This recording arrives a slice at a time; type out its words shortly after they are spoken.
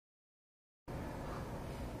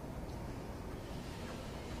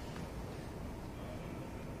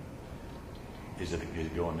Is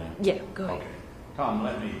it going now? Yeah, go ahead. Okay. Tom,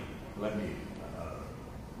 let me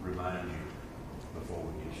remind you before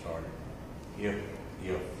we get started.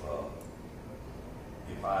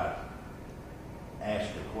 If I ask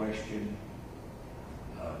a question,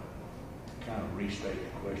 kind of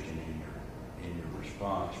restate the question in your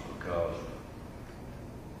response, because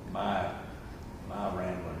my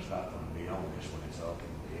rambling's not going to be on this when it's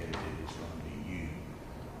ultimately edited. It's going to be you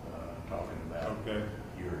talking about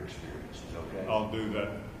your experiences. Okay. I'll do that.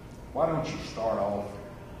 Why don't you start off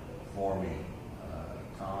for me,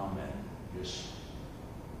 Tom, and just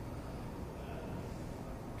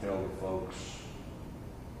tell the folks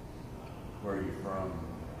where you're from,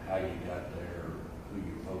 how you got there, who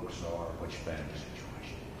your folks are, what your family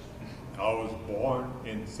situation is. I was born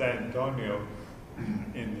in San Antonio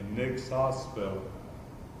in the Nix Hospital,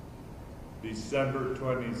 December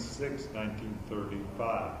 26,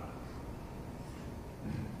 1935.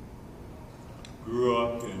 Grew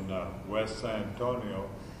up in West San Antonio.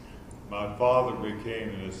 My father became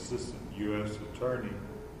an assistant U.S. attorney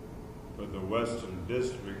for the Western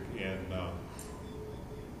District in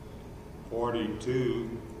 42.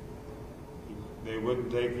 They wouldn't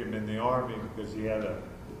take him in the Army because he had a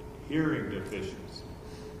hearing deficiency.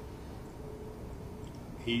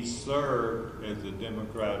 He served as a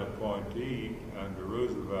Democrat appointee under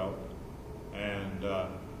Roosevelt, and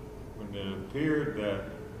when it appeared that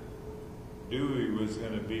Dewey was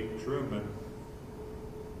going to beat Truman,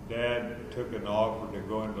 Dad took an offer to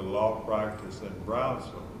go into law practice in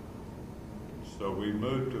Brownsville. So we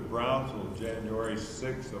moved to Brownsville January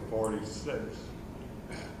 6th of 46.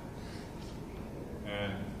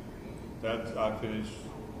 And I finished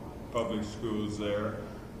public schools there.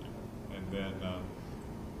 And then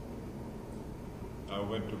I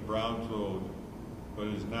went to Brownsville, what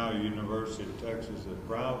is now University of Texas at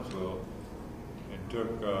Brownsville, and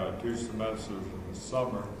took 2 semesters in the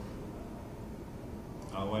summer.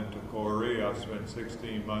 I went to Korea. I spent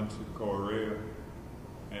 16 months in Korea,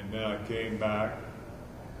 and then I came back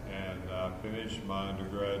and finished my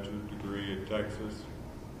undergraduate degree in Texas,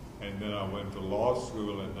 and then I went to law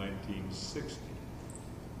school in 1960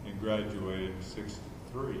 and graduated in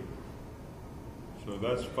 63. So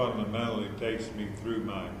that's fundamentally takes me through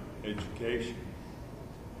my education.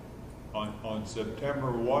 On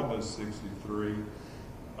September 1 of 63,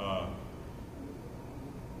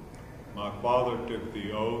 my father took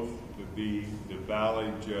the oath to be the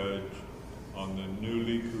valley judge on the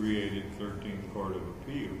newly created 13th Court of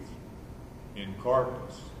Appeals in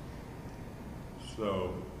Corpus.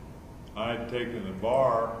 So I had taken the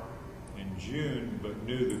bar in June, but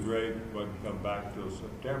knew the grade wouldn't come back till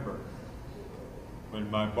September. When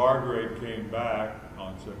my bar grade came back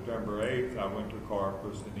on September 8th, I went to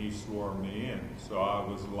Corpus and he swore me in. So I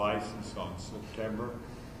was licensed on September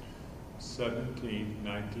 17,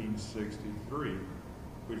 1963,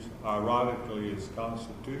 which ironically is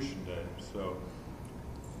Constitution Day. So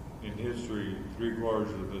in history,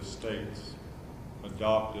 3/4 of the states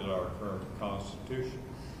adopted our current Constitution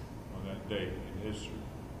on that date in history.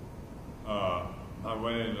 I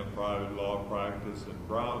went into private law practice in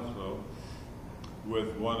Brownsville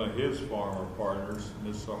with one of his former partners,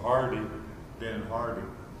 Mr. Hardy, Ben Hardy.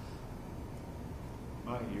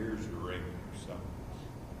 My ears are ringing or something.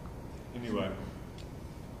 Anyway,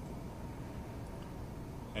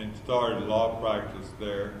 and started law practice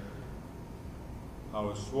there. I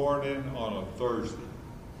was sworn in on a Thursday.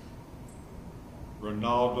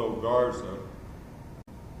 Ronaldo Garza,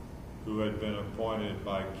 who had been appointed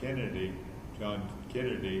by John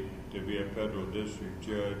Kennedy, to be a federal district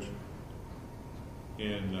judge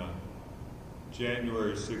in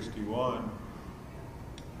January 61,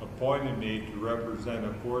 appointed me to represent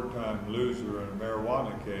a 4-time loser in a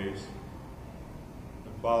marijuana case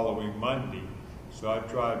the following Monday. So I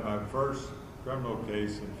tried my first criminal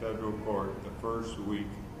case in federal court the first week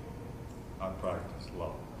I practiced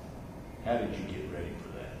law. How did you get ready for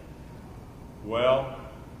that? Well,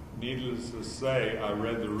 needless to say, I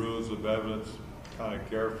read the rules of evidence kind of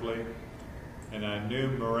carefully, and I knew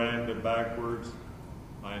Miranda backwards.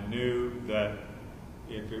 I knew that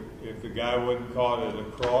if the guy wasn't caught at a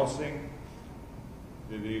crossing,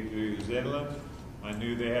 that if he was inland, I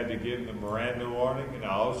knew they had to give him the Miranda warning, and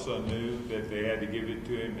I also knew that they had to give it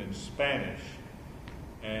to him in Spanish,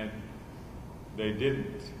 and they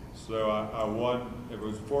didn't. So I won. It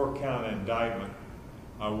was 4-count indictment.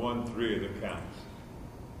 I won 3 of the counts.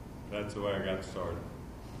 That's the way I got started.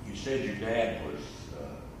 You said your dad was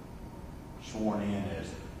sworn in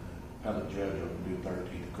as appellate judge of the new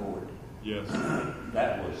 13th Court. Yes.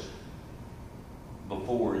 That was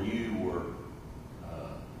before you were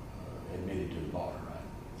admitted to the bar, right?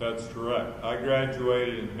 That's correct. I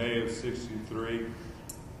graduated in May of '63.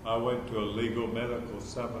 I went to a legal medical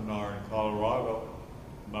seminar in Colorado.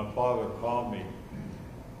 My father called me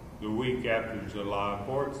the week after July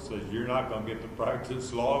 4th and says, "You're not going to get to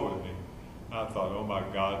practice law with me." I thought, oh my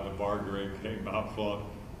God, the bar grade came out flunk,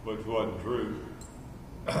 which wasn't true.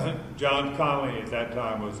 John Connally at that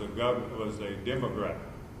time was a Democrat,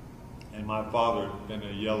 and my father had been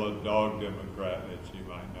a yellow dog Democrat, as you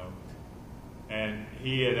might know. And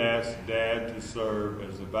he had asked Dad to serve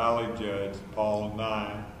as the Valley Judge, Paul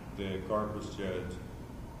Nye, the Corpus Judge,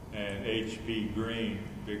 and H.P. Green,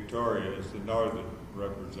 Victoria, as the Northern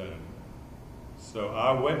representative. So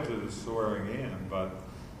I went to the swearing in,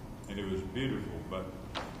 and it was beautiful, but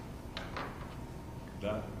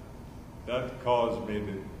that caused me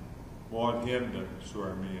to want him to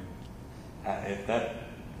swear me in.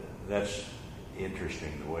 That's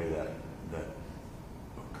interesting the way that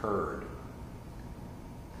occurred.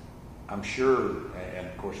 I'm sure, and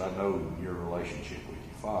of course I know your relationship with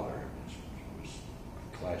your father was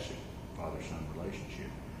a classic father-son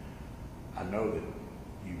relationship. I know that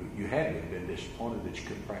you had to have been disappointed that you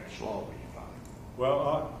couldn't practice law with your father.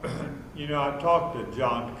 Well, I talked to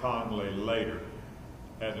John Conley later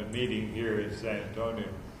at a meeting here in San Antonio.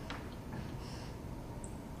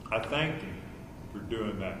 I thanked him for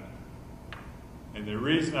doing that. And the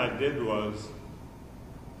reason I did was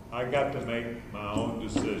I got to make my own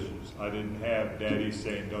decisions. I didn't have Daddy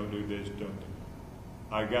saying, don't do this, don't do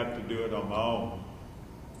that. I got to do it on my own.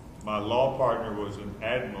 My law partner was an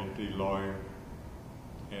admiralty lawyer,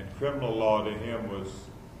 and criminal law to him was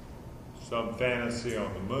some fantasy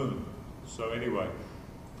on the moon. So anyway,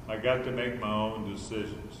 I got to make my own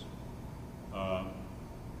decisions.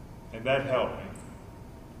 And that helped me.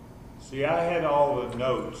 See, I had all the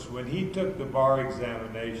notes. When he took the bar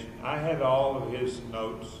examination, I had all of his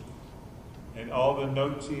notes and all the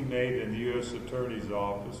notes he made in the U.S. Attorney's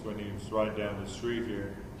office when he was right down the street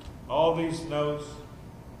here. All these notes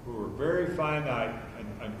were very finite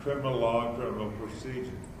on criminal law and criminal procedure.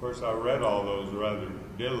 Of course, I read all those rather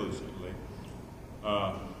diligently.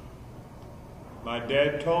 My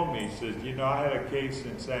dad told me, he says, I had a case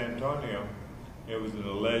in San Antonio. It was an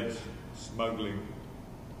alleged smuggling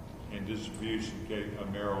and distribution case of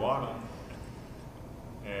marijuana.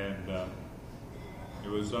 And it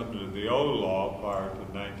was under the old law prior to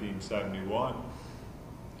 1971.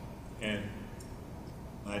 And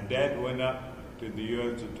my dad went up to the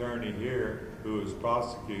U.S. attorney here, who was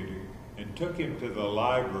prosecuting, and took him to the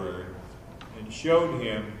library and showed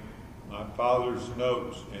him my father's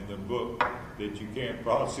notes in the book that you can't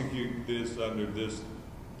prosecute this under this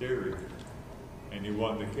theory. And he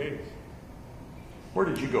won the case. Where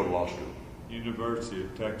did you go to law school? University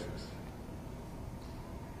of Texas.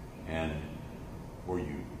 And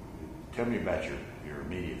tell me about your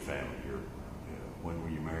immediate family. When were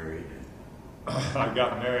you married? I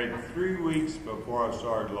got married 3 weeks before I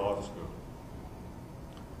started law school.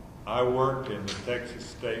 I worked in the Texas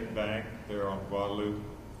State Bank there on Guadalupe,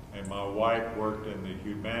 and my wife worked in the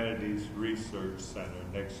Humanities Research Center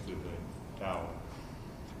next to the tower.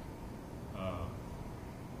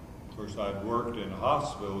 Of course, I'd worked in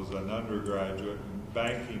hospitals as an undergraduate, and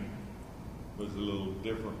banking was a little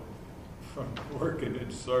different from working in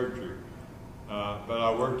surgery. But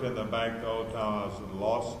I worked in the bank the whole time I was in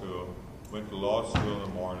law school. Went to law school in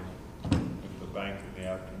the morning, went to the bank in the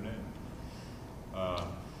afternoon.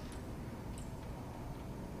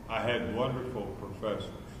 I had wonderful professors.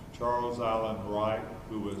 Charles Allen Wright,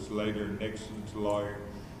 who was later Nixon's lawyer,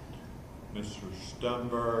 Mr.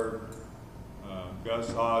 Stunberg,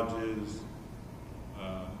 Gus Hodges,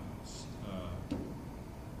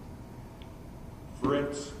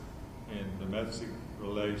 Fritz in domestic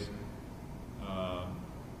relations.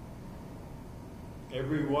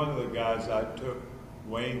 Every one of the guys I took,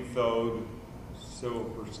 Wayne Thode, civil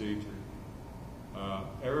procedure,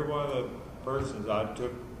 every one of the persons I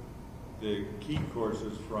took the key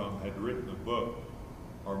courses from had written a book,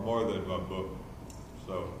 or more than a book.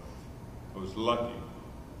 So I was lucky.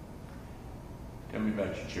 Tell me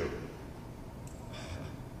about your children.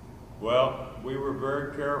 Well, we were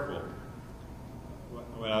very careful.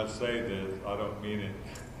 When I say this, I don't mean it.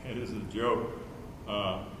 It is a joke.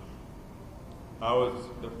 I was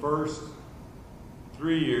the first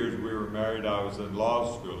 3 years we were married. I was in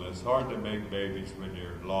law school. It's hard to make babies when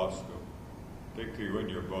you're in law school, particularly when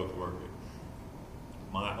you're both working.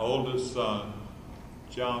 My oldest son,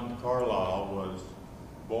 John Carlisle, was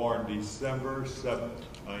born December 7th,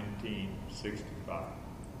 1965.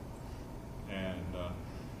 And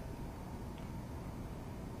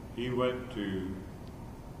he went to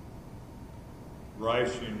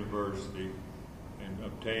Rice University and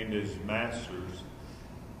obtained his master's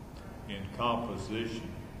in composition.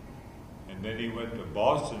 And then he went to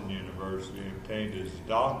Boston University and obtained his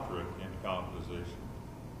doctorate in composition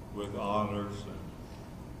with honors.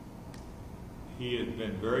 And he had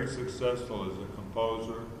been very successful as a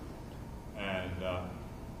composer. And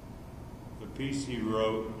the piece he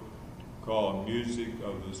wrote called Music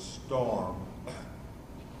of the Storm,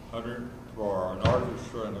 for an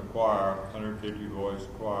orchestra and a choir, 150 voice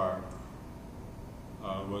choir,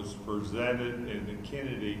 was presented in the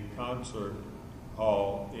Kennedy Concert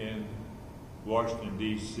Hall in Washington,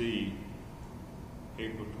 D.C.,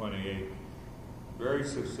 April 28th. Very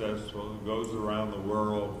successful. It goes around the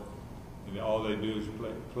world, and all they do is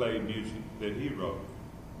play music that he wrote.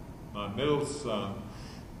 My middle son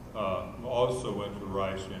also went to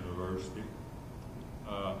Rice University.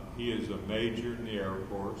 He is a major in the Air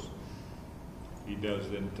Force. He does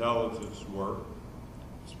intelligence work,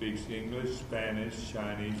 speaks English, Spanish,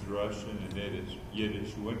 Chinese, Russian, and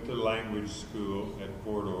Yiddish. Went to language school at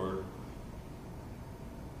Fort Ord,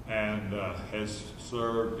 and has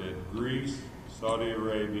served in Greece, Saudi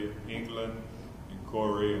Arabia, England, and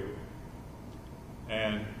Korea.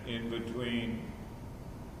 And in between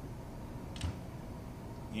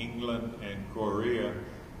England and Korea,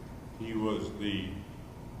 he was the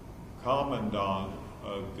commandant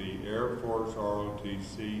of the Air Force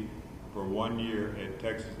ROTC for 1 year at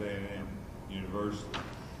Texas A&M University.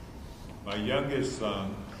 My youngest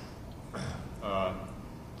son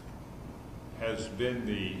has been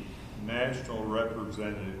the national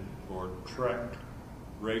representative for Trek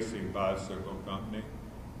Racing Bicycle Company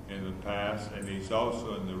in the past, and he's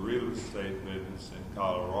also in the real estate business in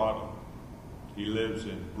Colorado. He lives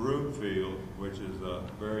in Broomfield, which is a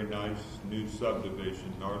very nice new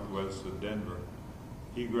subdivision northwest of Denver.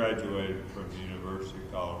 He graduated from the University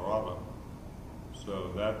of Colorado.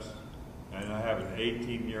 So that's, and I have an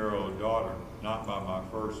 18-year-old daughter, not by my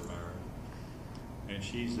first marriage, and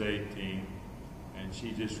she's 18, and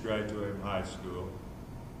she just graduated from high school.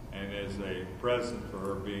 And as a present for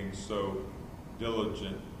her being so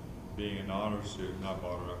diligent, being an honor student, I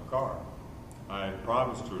bought her a car. I had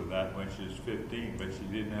promised her that when she was 15, but she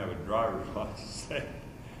didn't have a driver's license.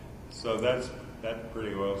 So that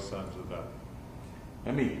pretty well sums it up.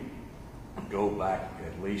 Let me go back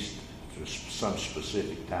at least to some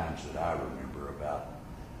specific times that I remember about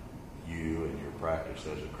you and your practice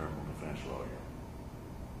as a criminal defense lawyer.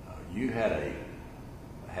 You had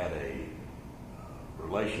a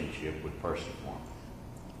relationship with Percy Foreman.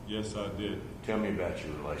 Yes, I did. Tell me about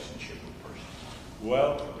your relationship with Percy.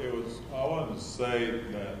 Well, I want to say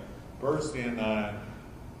that Percy and I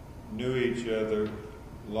knew each other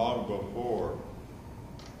long before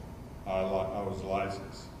I was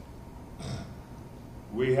licensed.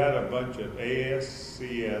 We had a bunch of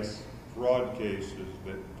ASCS fraud cases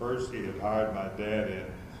that Percy had hired my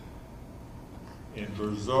dad in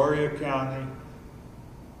Brazoria County.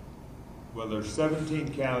 Well, there's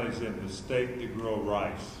 17 counties in the state that grow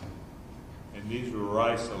rice, and these were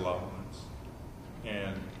rice allotments.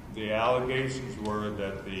 And the allegations were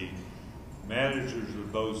that the managers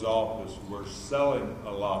of those offices were selling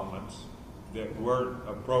allotments that weren't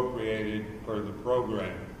appropriated per the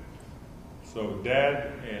program. So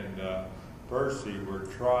Dad and Percy were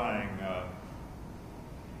trying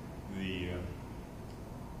the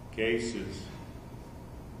cases,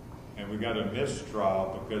 and we got a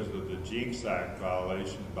mistrial because of the Jinx Act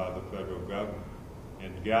violation by the federal government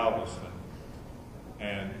in Galveston.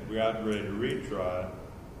 And we got ready to retry it.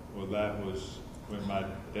 Well, that was when my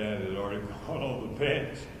dad had already gone on the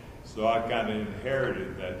bench. So I kind of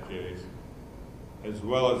inherited that case, as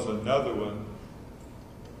well as another one,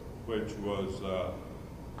 which was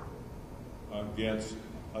against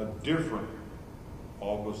a different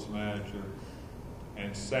office manager,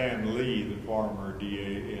 and Sam Lee, the former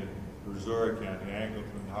DA in Brazoria County,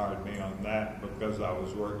 Angleton, hired me on that because I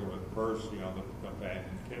was working with Percy on the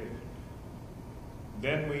companion case.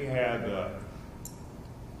 Then we had a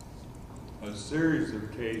series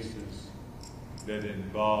of cases that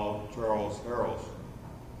involved Charles Harrelson.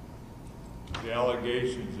 The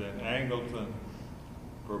allegations in Angleton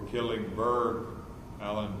for killing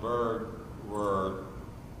Alan Berg, were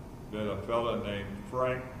that a fellow named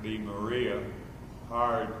Frank DeMaria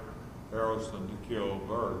hired Harrelson to kill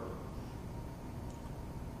Berg.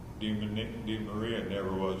 DeMaria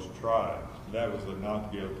never was tried. That was a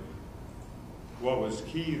not guilty. What was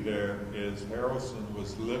key there is Harrelson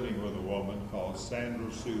was living with a woman called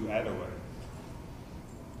Sandra Sue Attaway.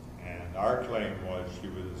 And our claim was she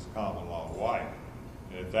was his common law wife.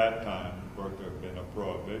 And at that time, of course, there had been a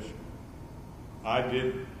prohibition. I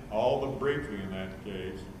did all the briefing in that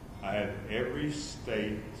case, I had every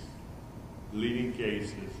state's leading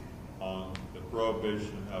cases on the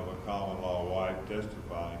prohibition of a common law wife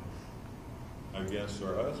testifying against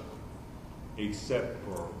her husband, except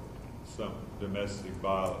for some domestic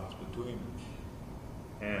violence between them.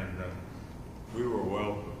 And we were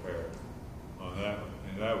well prepared on that one,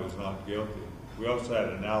 and that was not guilty. We also had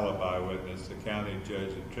an alibi witness, the county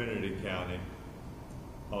judge in Trinity County,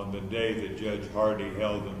 on the day that Judge Hardy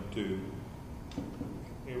held him to.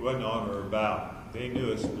 It wasn't on or about. They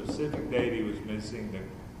knew a specific date he was missing. The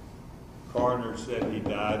coroner said he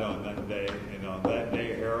died on that day, and on that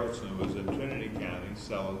day Harrelson was in Trinity County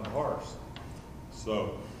selling a horse.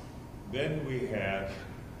 So then we had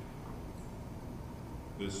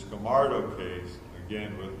this Camardo case,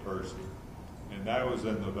 again with Percy, and that was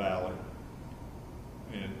in the valley,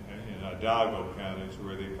 in Hidalgo counties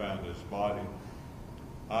where they found his body.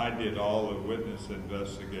 I did all the witness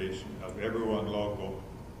investigation of everyone local,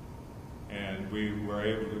 and we were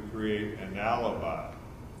able to create an alibi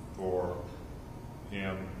for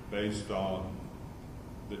him based on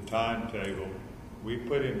the timetable. We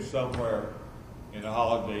put him somewhere in a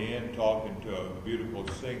Holiday Inn talking to a beautiful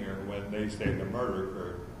singer when they say the murder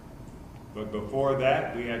occurred. But before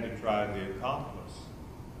that, we had to try the accomplice.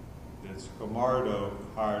 This Camardo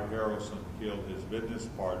hired Harrelson to kill his business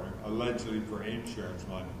partner, allegedly for insurance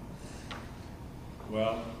money.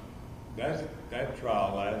 Well, that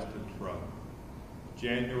trial lasted from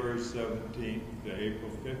January 17th to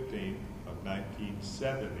April 15th of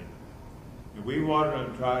 1970. And we wanted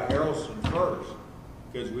to try Harrelson first,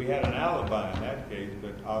 because we had an alibi in that case,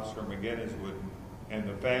 but Oscar McGinnis wouldn't, and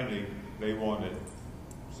the family, they wanted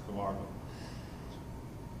Camardo.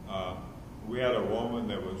 We had a woman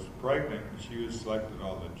that was pregnant, and she was selected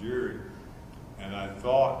on the jury, and I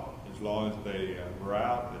thought, as long as they were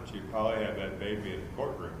out, that she'd probably have that baby in the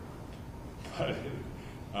courtroom. But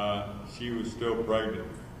she was still pregnant.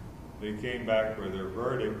 They came back with their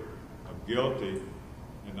verdict of guilty,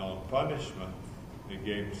 and on punishment, they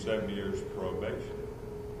gave him 7 years probation.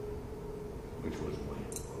 Which was a winner.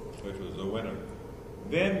 Which was a winner.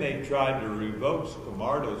 Then they tried to revoke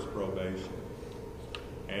Camardo's probation,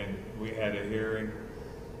 and we had a hearing,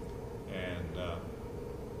 and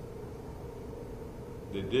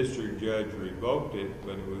the district judge revoked it,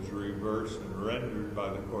 but it was reversed and rendered by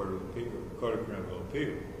the Court of Criminal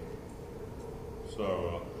Appeal.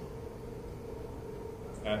 So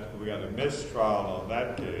after we got a mistrial on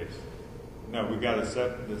that case. No, we got the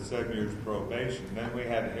 7 years probation. Then we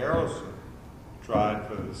had Harrelson tried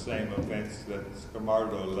for the same offense that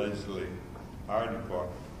Camardo allegedly hired him for.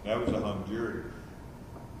 That was a hung jury.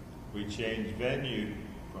 We changed venue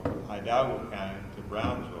from Hidalgo County to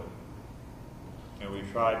Brownsville, and we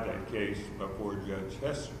tried that case before Judge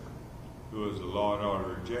Hester, who was a law and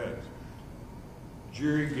order judge.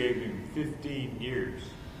 Jury gave him 15 years.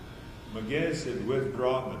 McGinnis had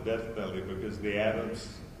withdrawn the death penalty because the Adams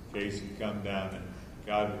case had come down, and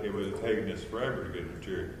God, it would have taken us forever to get a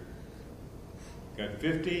jury. Got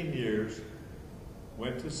 15 years,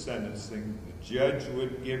 went to sentencing. The judge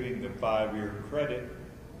wouldn't give him the 5-year credit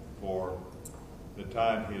for the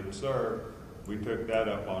time he had served. We took that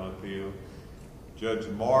up on appeal. Judge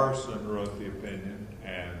Morrison wrote the opinion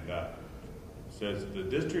and says the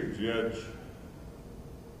district judge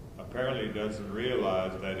apparently doesn't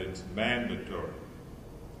realize that it's mandatory.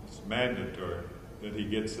 It's mandatory that he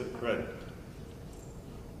gets the credit.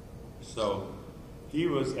 So he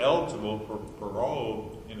was eligible for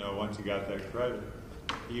parole, once he got that credit.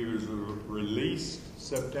 He was released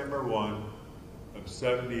September 1 of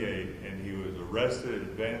 78, and he was arrested at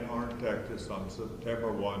Van Horn, Texas on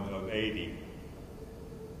September 1 of 80.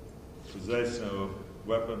 Possession of a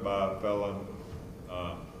weapon by a felon,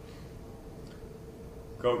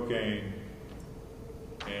 cocaine,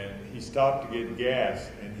 and he stopped to get gas,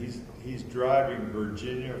 and he's driving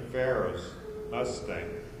Virginia Farrow's Mustang,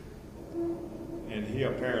 and he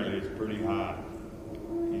apparently is pretty high.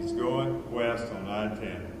 He's going west on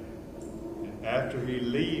I-10. And after he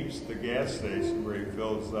leaves the gas station where he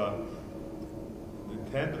fills up, the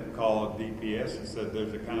attendant called DPS and said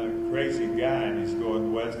there's a kind of crazy guy and he's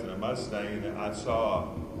going west in a Mustang, and I saw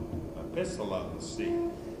a pistol on the seat.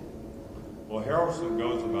 Well, Harrelson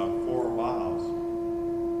goes about 4 miles,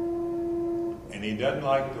 and he doesn't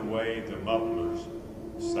like the way the mufflers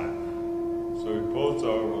sound. So he pulls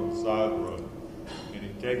over on the side of the road, and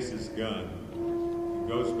he takes his gun, and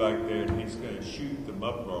goes back there, and he's going to shoot the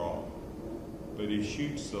muffler off. But he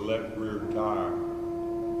shoots the left rear tire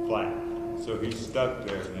flat. So he's stuck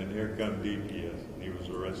there, and then here comes DPS, and he was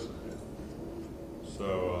arrested.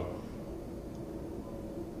 So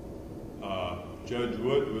Judge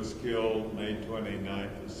Wood was killed May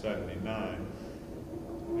 29th of 79,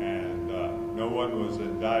 and no one was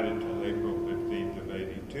indicted until April 15th of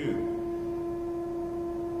 82.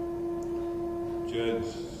 Judge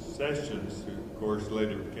Sessions, who of course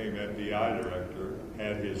later became FBI director,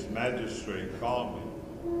 had his magistrate call me,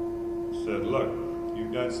 said, look,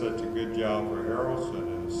 you've done such a good job for Harrelson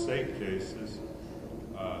in the state cases.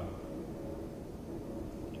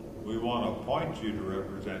 We want to appoint you to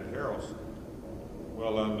represent Harrelson.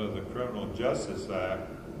 Well, under the Criminal Justice Act,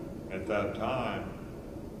 at that time,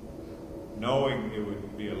 knowing it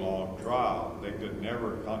would be a long trial, they could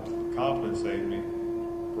never compensate me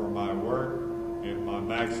for my work if my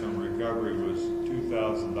maximum recovery was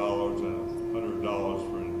 $2,000 and $100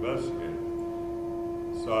 for an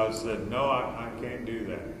investigator. So I said, no, I can't do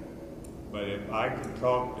that. But if I can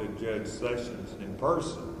talk to Judge Sessions in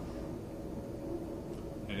person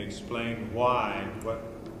and explain why, what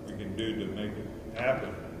we can do to make it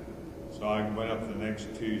happen. So I went up the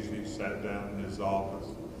next Tuesday, sat down in his office,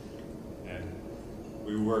 and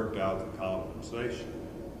we worked out the compensation.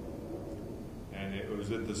 And it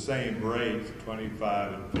was at the same rate,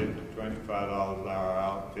 25 and 50, $25 an hour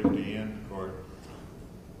out, 50 in court.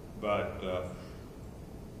 But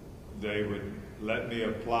they would let me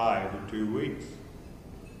apply for 2 weeks.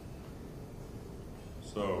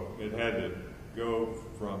 So it had to go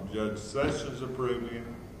from Judge Sessions approving it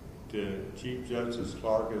to Chief Justice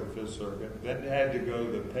Clark of the Fifth Circuit. Then it had to go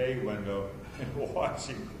to the pay window in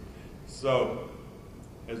Washington. So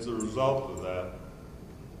as a result of that,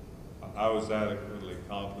 I was adequately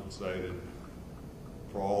compensated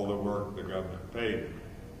for all the work the government paid me.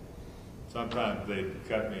 Sometimes they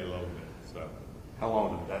cut me a little bit. So How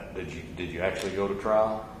long did you actually go to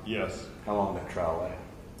trial? yes, How long did that trial last?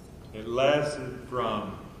 it lasted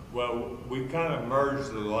from, well, we kind of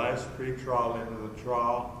merged the last pre-trial into the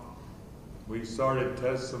trial. We started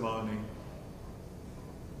testimony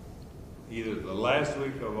either the last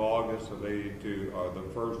week of August of 82 or the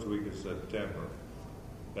first week of September.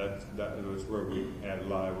 That was where we had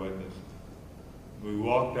live witness. We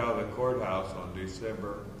walked out of the courthouse on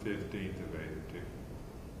December 15th of 82.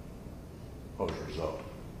 What was the result?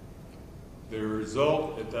 The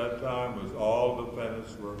result at that time was all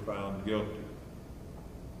defendants were found guilty.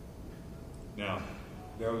 Now,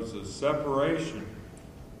 there was a severance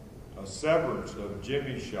of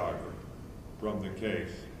Jimmy Chagra from the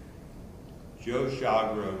case. Joe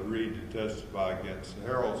Chagra agreed to testify against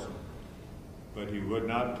Harrelson, but he would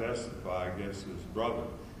not testify against his brother.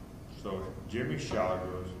 So Jimmy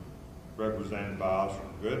Chagra, represented by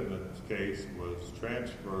Oscar Goodman's case, was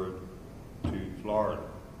transferred to Florida.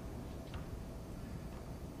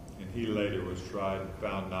 And he later was tried and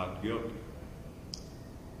found not guilty.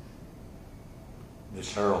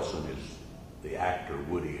 This Harrelson is the actor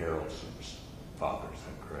Woody Harrelson's father, is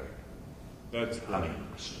that correct? That's I correct.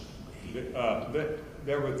 mean,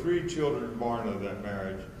 There were 3 children born of that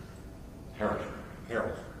marriage.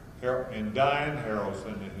 Harrelson. And Diane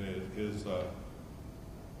Harrelson, and his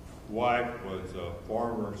wife, was a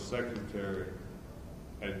former secretary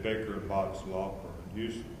at Baker & Botts Law Firm in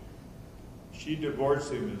Houston. She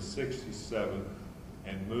divorced him in '67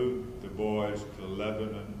 and moved the boys to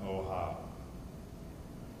Lebanon, Ohio.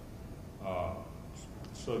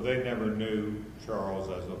 So they never knew Charles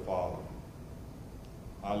as a father.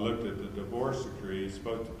 I looked at the divorce decree. He's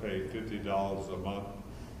supposed to pay $50 a month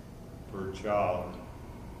per child,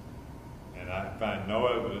 and I find no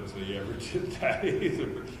evidence that he ever did that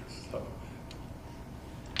either. So.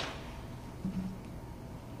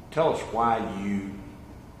 Tell us why you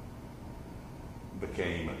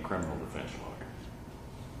became a criminal defense lawyer.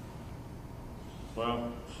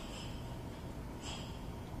 Well,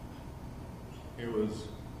 it was,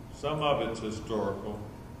 some of it's historical.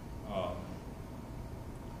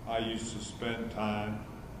 I used to spend time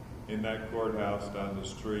in that courthouse down the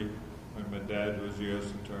street when my dad was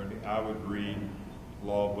U.S. attorney. I would read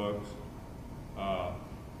law books.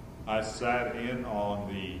 I sat in on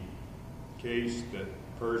the case that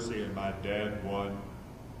Percy and my dad won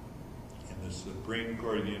in the Supreme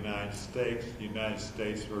Court of the United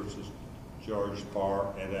States versus George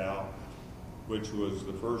Parr et al., which was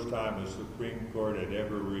the first time the Supreme Court had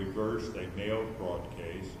ever reversed a mail fraud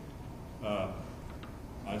case.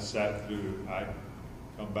 I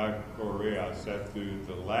come back to Korea, I sat through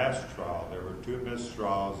the last trial. There were 2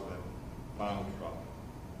 mistrials and final trial.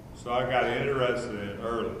 So I got interested in it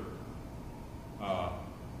early.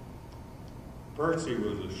 Percy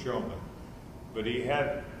was a showman, but he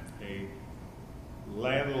had a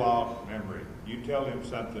landlocked memory. You tell him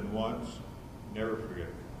something once, never forget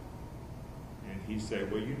it. And he said,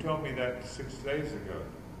 well, you told me that 6 days ago.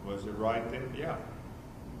 Was it right then? Yeah.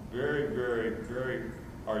 Very, very, very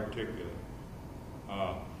articulate.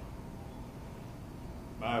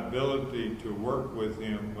 My ability to work with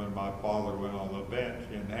him when my father went on the bench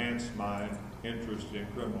enhanced my interest in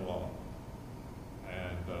criminal law.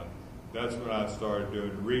 And that's when I started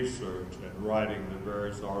doing research and writing the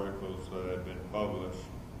various articles that had been published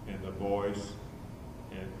in The Voice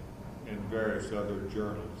and in various other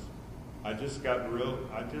journals. I just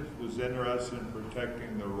was interested in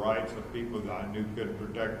protecting the rights of people that I knew couldn't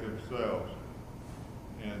protect themselves.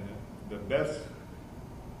 And the best,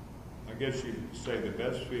 I guess you could say the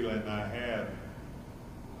best feeling I had,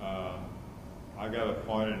 I got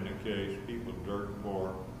appointed in the case, people dirt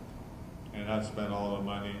poor, and I spent all the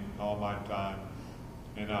money, all my time,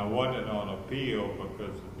 and I won it on appeal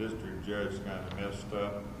because the district judge kind of messed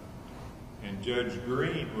up. And Judge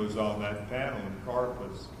Green was on that panel in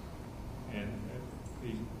Carpus, and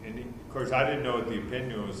of course I didn't know what the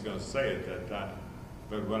opinion was going to say at that time.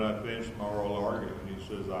 But when I finished my oral argument, he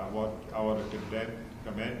says, I want to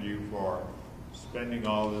commend you for spending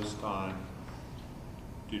all this time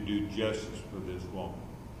to do justice for this woman.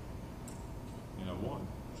 And I won.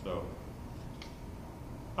 So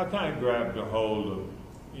I kind of grabbed a hold of,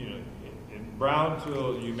 in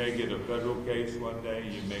Brownsville, you may get a federal case one day,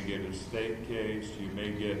 you may get a state case, you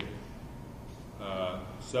may get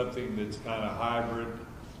something that's kind of hybrid,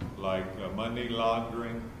 like money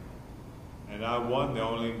laundering. And I won the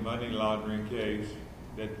only money laundering case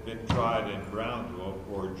that's been tried in Brownsville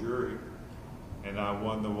for a jury. And I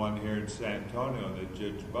won the one here in San Antonio that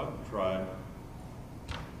Judge Buck tried,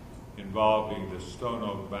 involving the Stone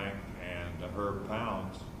Oak Bank and Herb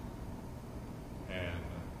Pounds. And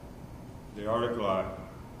the article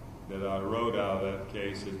that I wrote out of that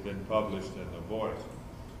case has been published in The Voice.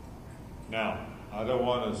 Now, I don't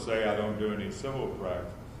want to say I don't do any civil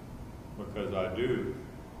practice, because I do.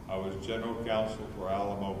 I was general counsel for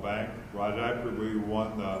Alamo Bank. Right after we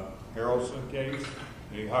won the Harrelson case,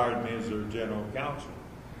 they hired me as their general counsel.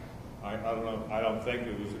 I don't know, I don't think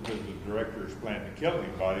it was because the directors planned to kill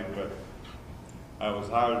anybody, but I was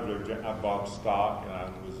hired as their, I bought stock and I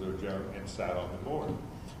was their general and sat on the board.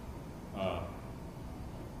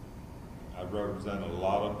 I represent a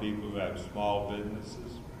lot of people who have small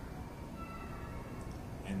businesses.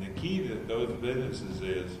 And the key to those businesses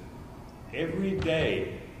is every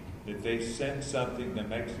day that they send something to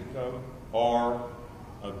Mexico or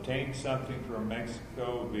obtain something from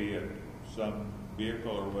Mexico via some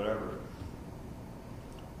vehicle or whatever,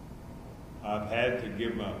 I've had to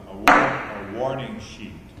give them a warning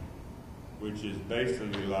sheet, which is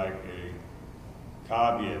basically like a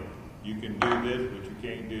caveat. You can do this, but you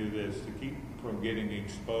can't do this, to keep from getting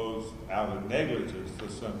exposed out of negligence to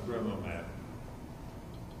some criminal matter.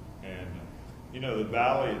 And, the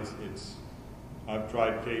Valley, I've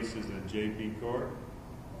tried cases in JP court.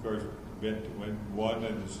 Of course, one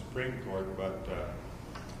in the Supreme Court, but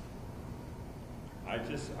I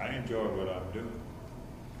enjoy what I'm doing.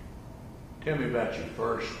 Tell me about your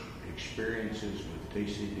first experiences with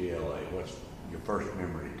TCDLA. What's your first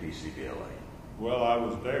memory of TCDLA? Well, I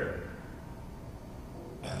was there.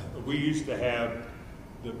 We used to have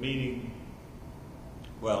the meeting,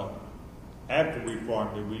 after we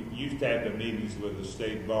formed it, we used to have the meetings with the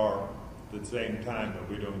state bar at the same time, but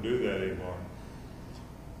we don't do that anymore.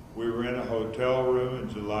 We were in a hotel room in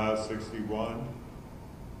July of '61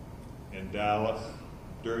 in Dallas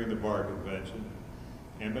during the bar convention.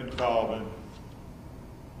 Emmett Colvin,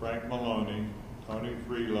 Frank Maloney, Tony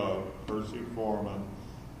Freelo, Percy Foreman,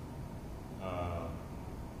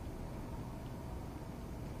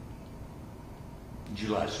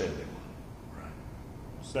 July 71, right?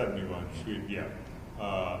 71, yeah.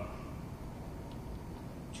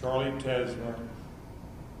 Charlie Tesmer,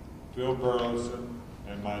 Phil Burleson,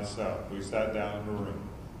 and myself. We sat down in the room.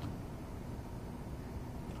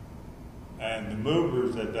 And the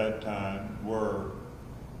movers at that time were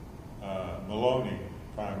Maloney,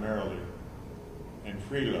 primarily, and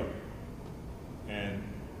Freelo. And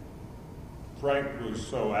Frank was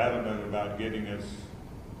so adamant about getting us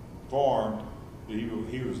formed, he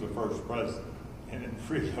was the first president, and then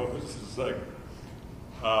Freelo was the second.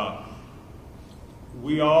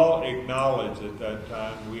 We all acknowledged at that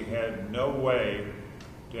time we had no way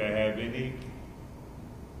to have any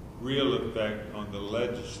real effect on the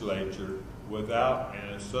legislature without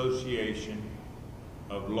an association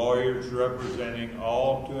of lawyers representing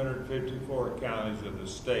all 254 counties of the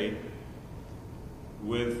state,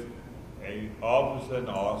 with an office in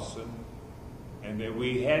Austin, and that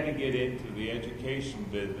we had to get into the education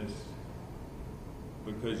business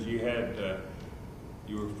because you had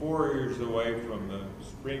you were 4 years away from the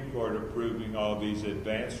Supreme Court approving all these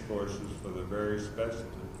advanced courses for the various specialties.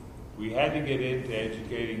 We had to get into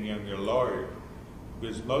educating younger lawyers,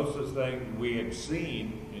 because most of the things we had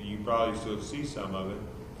seen, and you probably still see some of it,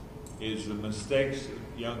 is the mistakes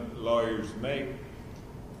that young lawyers make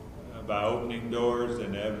by opening doors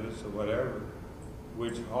and evidence or whatever,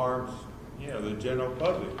 which harms, the general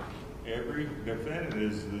public. Every defendant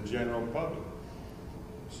is the general public.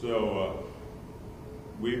 So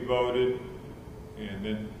we voted, and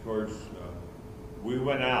then of course we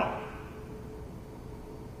went out.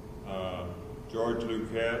 George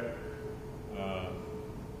Luquette,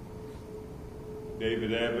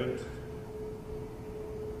 David Evans,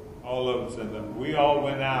 all of us, and we all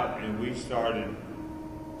went out and we started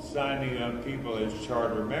signing up people as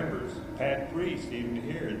charter members. Pat Priest, even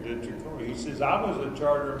here at District Court, he says, I was a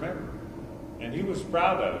charter member, and he was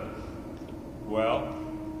proud of it. Well,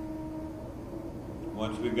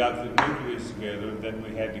 once we got the nucleus together, then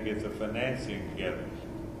we had to get the financing together.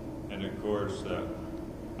 And of course,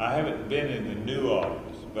 I haven't been in the new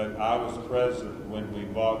office, but I was present when we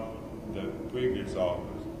bought the previous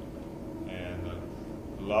office, and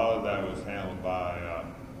a lot of that was handled by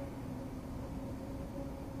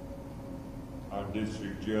our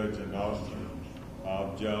district judge in Austin,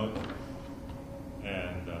 Bob Jones,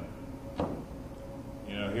 and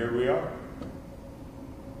here we are.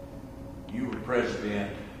 You were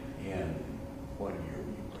president in what year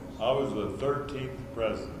were you president? I was the 13th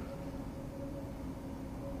president.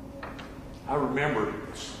 I remember,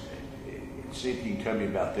 see if you can tell me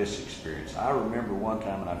about this experience. I remember one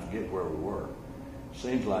time, and I forget where we were.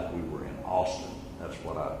 Seems like we were in Austin. That's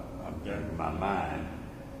what I'm in my mind.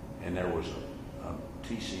 And there was a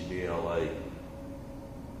TCBLA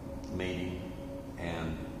meeting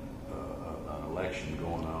and an election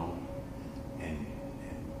going on, and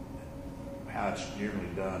how it's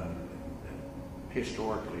generally done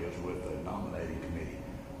historically is with the nominating committee.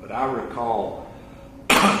 But I recall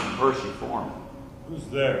Percy Foreman. Who's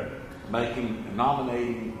there?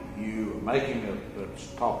 Nominating you, making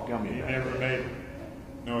a talk. Tell me He about never that. made it.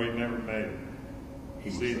 No, he never made it. He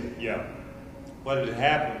was See, there. yeah. What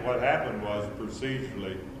happened was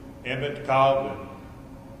procedurally, Emmett Colvin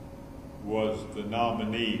was the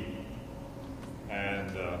nominee,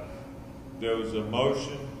 and there was a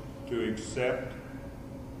motion to accept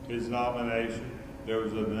his nomination. There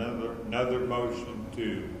was another motion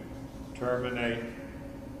to terminate,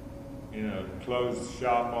 close the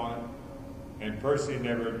shop on it, and Percy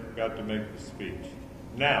never got to make the speech.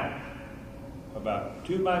 Now, about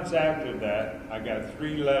 2 months after that, I got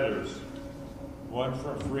 3 letters, one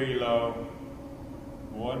from Freelo,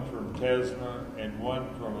 one from Tesmer, and one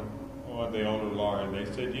from one of the older lawyers. They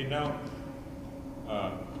said,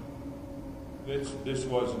 this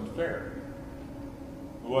wasn't fair.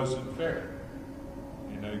 It wasn't fair.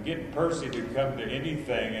 Get Percy to come to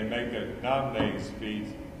anything and make a nominating speech,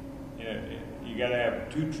 you got to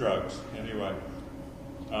have 2 trucks anyway.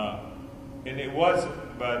 And it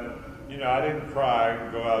wasn't, but I didn't cry,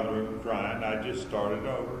 go out of the room crying. I just started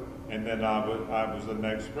over, and then I was the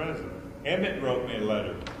next president. Emmett wrote me a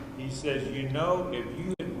letter. He says, if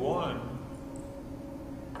you had won,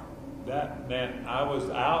 that meant I was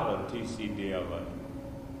out of TCDLA.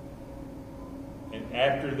 And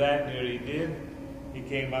after that, he did? He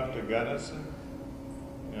came up to Gunnison.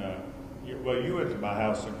 You went to my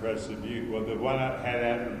house in Crescent View. Well, the one I had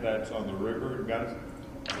after that's on the river in Gunnison,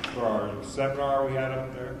 for our seminar we had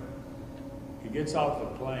up there. He gets off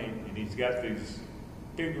the plane, and he's got these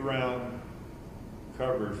big round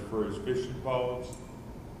covers for his fishing poles.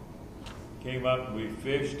 Came up and we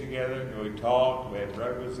fished together, and we talked, we had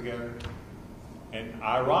breakfast together. And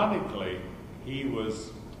ironically, he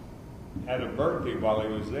had a birthday while he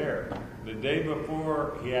was there. The day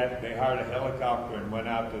before, they hired a helicopter and went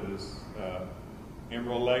out to this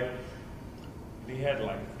Emerald Lake. And he had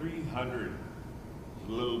like 300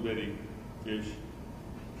 little bitty fish.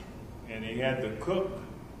 And he had the cook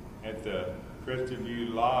at the Crescent View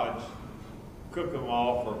Lodge cook them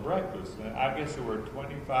all for breakfast. And I guess there were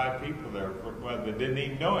 25 people there. That didn't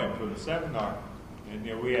even know him from the seminar. And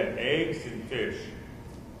we had eggs and fish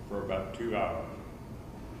for about 2 hours.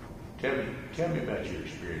 Tell me about your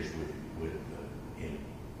experience with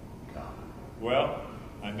Common. Well,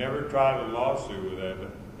 I never tried a lawsuit with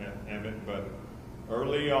Emmett, but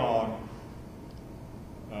early on,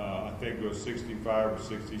 I think it was 65 or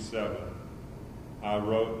 67, I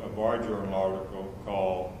wrote a Bar Journal article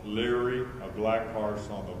called Leary, a Black Horse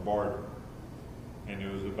on the Border. And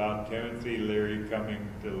it was about Timothy Leary coming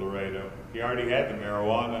to Laredo. He already had the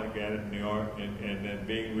marijuana, got it in New York, and then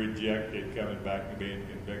being rejected, coming back and being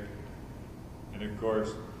convicted. And of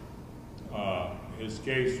course, his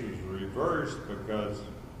case was reversed because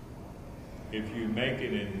if you make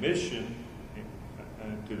an admission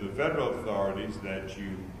to the federal authorities that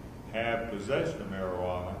you have possession of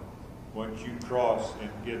marijuana, once you cross and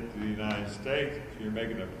get to the United States, you're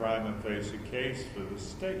making a prima facie case for the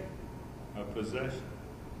state of possession.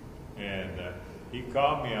 And he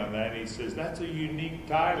called me on that, and he says, that's a unique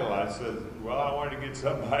title. I said, well, I wanted to get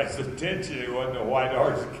somebody's attention. It wasn't a white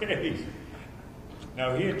horse case.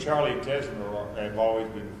 Now, he and Charlie Tesmer have always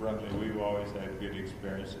been friendly. We've always had good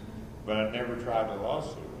experiences. But I never tried a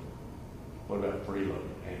lawsuit. What about Freeland,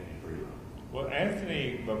 Anthony Freeland? Well,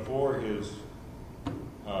 Anthony, before his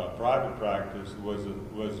private practice, was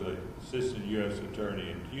an assistant U.S. attorney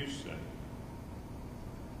in Houston.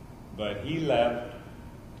 But he left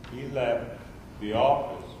the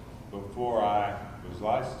office before I was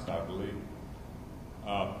licensed, I believe.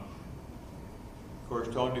 Of course,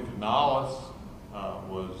 Tony Canales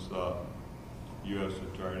was U.S.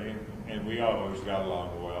 attorney, and we always got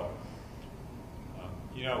along well.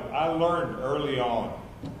 I learned early on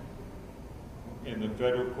in the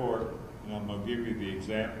federal court, and I'm going to give you the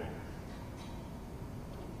example.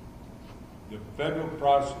 The federal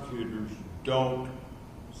prosecutors don't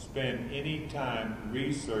spend any time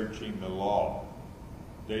researching the law.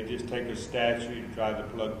 They just take a statute and try to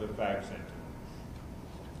plug the facts into it.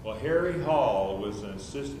 Well, Harry Hall was an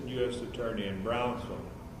assistant U.S. attorney in Brownsville.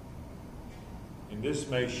 And this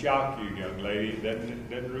may shock you, young lady. It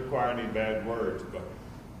doesn't require any bad words, but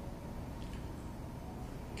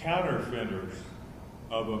counterfeiters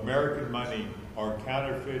of American money are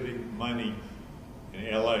counterfeiting money in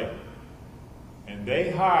L.A. And they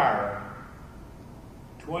hire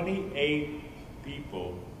 28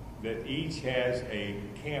 people that each has a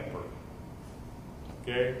camper.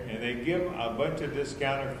 Okay? And they give them a bunch of this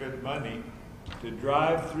counterfeit money to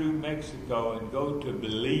drive through Mexico and go to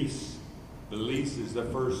Belize. Belize is the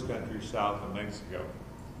first country south of Mexico.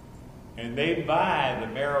 And they buy the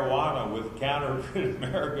marijuana with counterfeit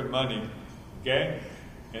American money. Okay?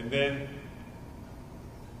 And then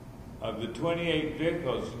of the 28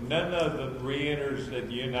 vehicles, none of them re-enters the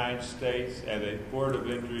United States at a port of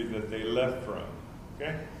entry that they left from.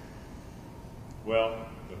 Okay? Well,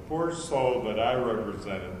 the poor soul that I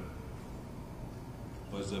represented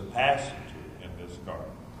was a passenger in this car.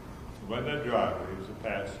 He wasn't a driver, he was a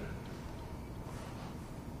passenger.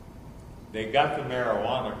 They got the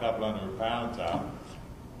marijuana, a couple 100 pounds out,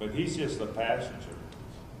 but he's just a passenger.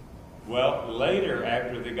 Well, later,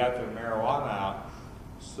 after they got the marijuana out,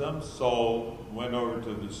 some soul went over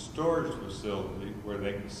to the storage facility where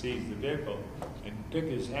they could seize the vehicle and took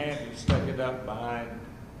his hand and stuck it up behind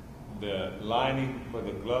the lining for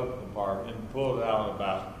the glove compartment and pulled out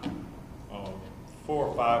about $400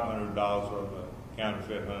 or $500 worth of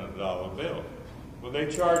counterfeit $100 bill. Well, they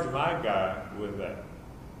charged my guy with that.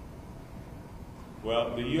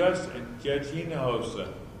 Well, the U.S. Judge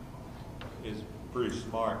Hinojosa is pretty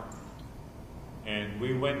smart, and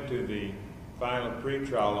we went to the final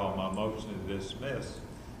pretrial on my motion to dismiss.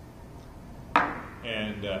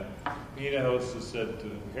 And Hinojosa said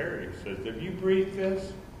to Harry, he says, have you briefed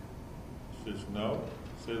this? He says, no.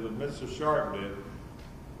 He says, well, Mr. Sharpe did.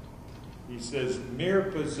 He says, mere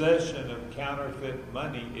possession of counterfeit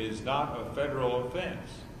money is not a federal offense.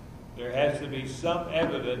 There has to be some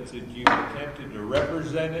evidence that you attempted to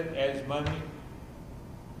represent it as money,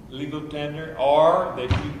 legal tender, or that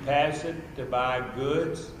you pass it to buy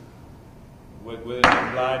goods with an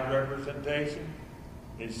implied representation.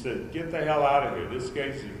 He said, get the hell out of here. This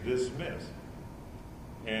case is dismissed.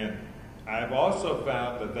 And I've also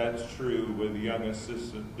found that that's true with young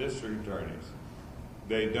assistant district attorneys.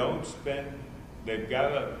 They don't spend, they've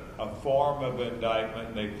got a form of indictment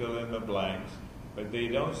and they fill in the blanks, but they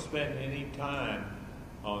don't spend any time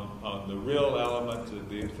on the real elements of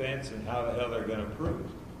the offense and how the hell they're going to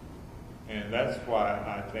prove. And that's why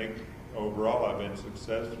I think overall I've been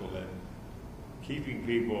successful in keeping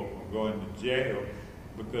people from going to jail,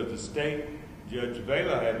 because the state, Judge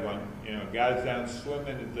Vela had one, guys down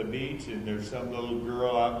swimming at the beach and there's some little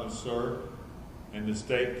girl out in the surf and the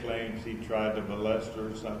state claims he tried to molest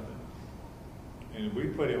her or something. And we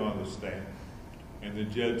put him on the stand. And the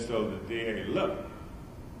judge told the DA, look,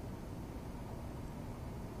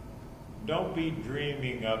 don't be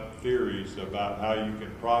dreaming up theories about how you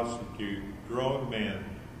can prosecute grown men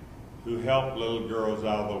who help little girls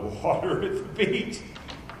out of the water at the beach.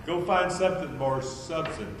 Go find something more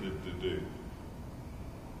substantive to do.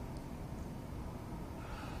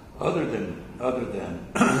 Other than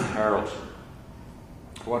Harrelson,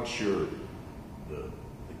 what's the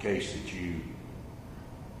case that you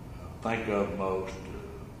think of most,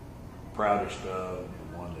 proudest of,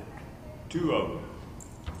 the one that, Two of them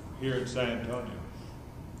here in San Antonio.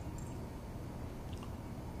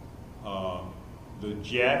 The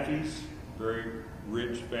Jaffes, very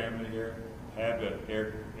rich family here, have an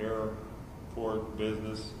airport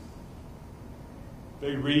business.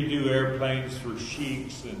 They redo airplanes for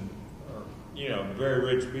sheiks and,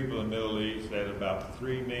 very rich people in the Middle East. At about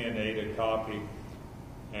 $3 million a copy,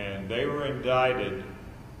 and they were indicted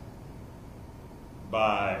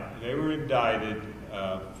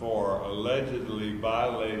for allegedly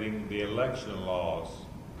violating the election laws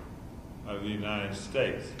of the United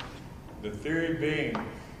States. The theory being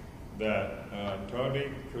that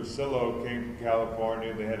Tony Cursillo came from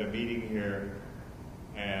California. They had a meeting here,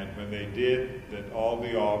 and when they did, that all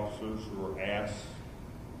the officers were asked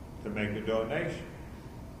to make a donation.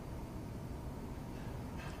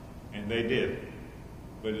 And they did.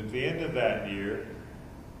 But at the end of that year,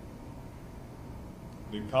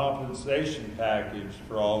 the compensation package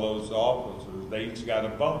for all those officers, they each got a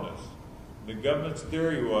bonus. The government's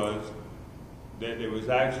theory was that it was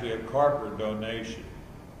actually a corporate donation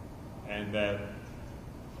and that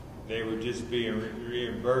they were just being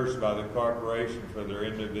reimbursed by the corporation for their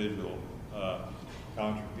individual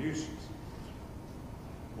contributions.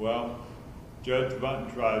 Well, Judge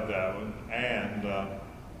Bunton tried that one, and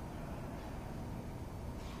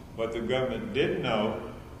what the government didn't know,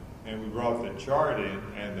 and we brought the chart in,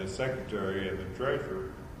 and the secretary and the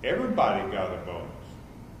treasurer, everybody got a bonus.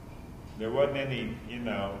 There wasn't any,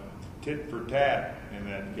 tit for tat in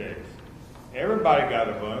that case. Everybody got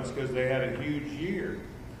a bonus because they had a huge year,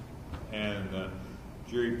 and the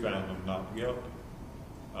jury found them not guilty.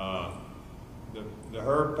 The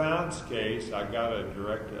Herb Pounds case, I got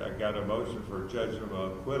a motion for judgment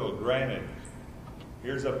of acquittal granted.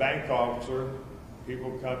 Here's a bank officer.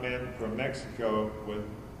 People come in from Mexico with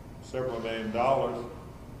several $1 million.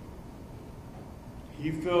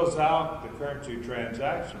 He fills out the currency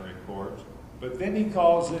transaction reports, but then he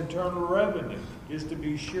calls Internal Revenue just to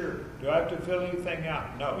be sure. Do I have to fill anything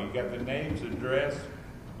out? No, you got the names, address,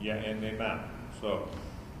 and the amount. So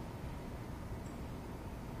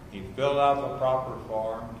he filled out the proper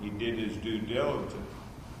form. He did his due diligence.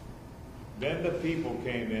 Then the people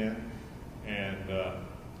came in and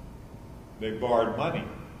they borrowed money,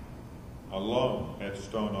 a loan at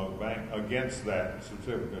Stone Oak Bank against that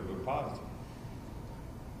certificate of deposit.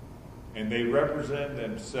 And they represent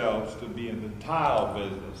themselves to be in the tile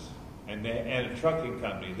business and a trucking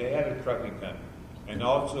company. They had a trucking company and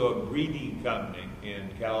also a breeding company in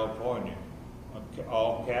California,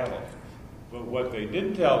 all cattle. But what they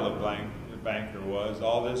didn't tell the banker was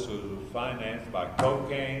all this was financed by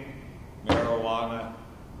cocaine, marijuana,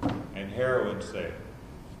 and heroin sales.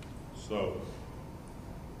 So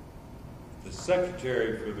the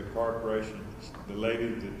secretary for the corporation, the lady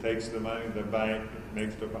that takes the money to the bank,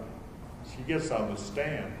 makes the money, she gets on the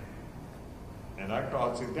stand. And I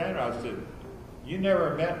cross-examined her. I said, "You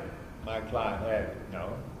never met my client, have you?"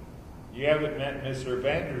 "No." "You haven't met Mr.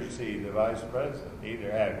 Vandersea, the vice president,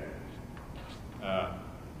 either, have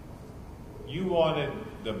you?" You wanted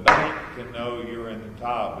the bank to know you're in the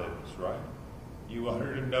tile business, right? You wanted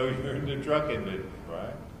her to know you're in the trucking business,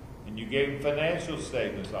 right? And you gave them financial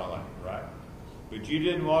statements on it, right? But you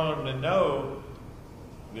didn't want them to know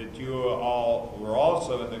that you all were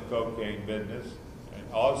also in the cocaine business and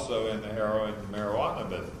also in the heroin and marijuana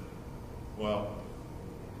business. Well,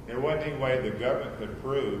 there wasn't any way the government could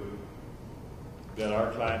prove that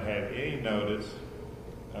our client had any notice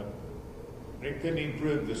of. They couldn't even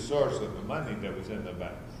prove the source of the money that was in the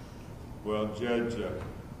bank. Well, Judge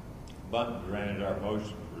Bunton granted our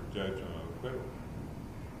motion for judgment of acquittal.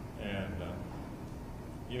 And,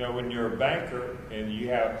 when you're a banker and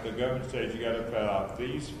the government says you got to fill out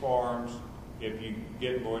these forms if you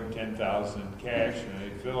get more than $10,000 in cash, and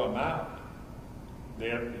they fill them out. The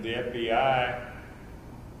FBI,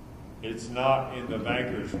 it's not in the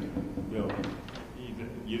banker's building.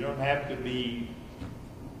 You don't have to be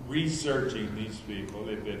researching these people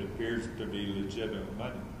if it appears to be legitimate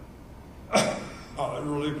money.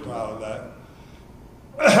 I'm really proud of that.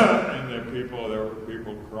 And there were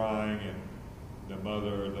people crying, and the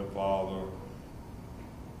mother and the father.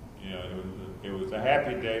 It was a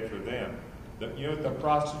happy day for them. You know what the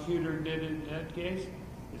prosecutor did in that case?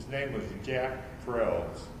 His name was Jack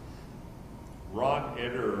Prells. Ron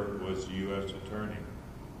Ederer was the U.S. attorney.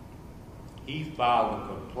 He filed a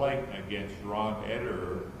complaint against Ron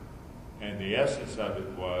Ederer, and the essence of it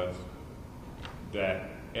was that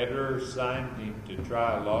Ederer signed him to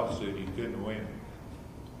try a lawsuit he couldn't win.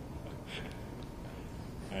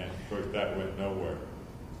 And of course that went nowhere.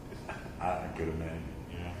 I could imagine.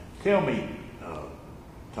 Yeah. Tell me,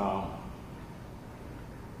 Tom,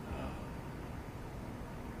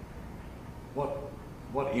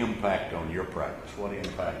 what impact on your practice? What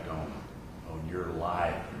impact on your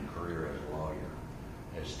life and career as a lawyer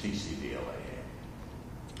has TCDLA had?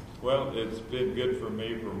 Well, it's been good for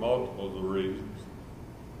me for multiple reasons.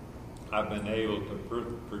 I've been able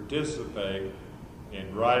to participate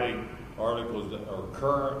in writing articles that are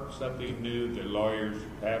current, something new that lawyers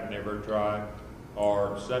have never tried,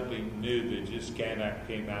 or something new that just came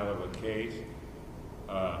out of a case.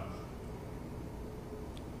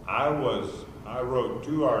 I wrote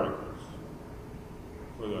 2 articles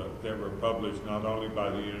that were published not only by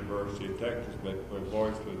the University of Texas, but by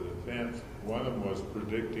Voice of the Defense. One of them was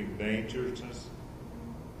predicting dangerousness,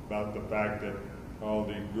 about the fact that all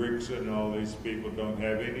the Grigson and all these people don't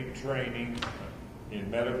have any training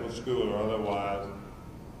in medical school or otherwise,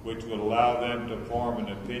 which would allow them to form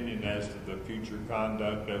an opinion as to the future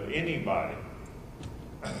conduct of anybody.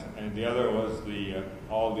 And the other was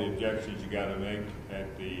all the objections you got to make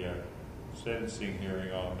at the sentencing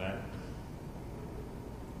hearing on that.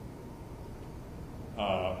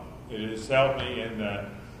 It has helped me in that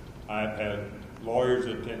I've had lawyers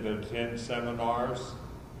attend seminars,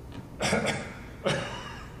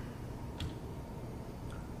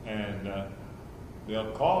 and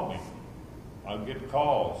they'll call me. I'll get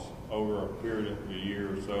calls over a period of a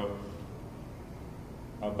year or so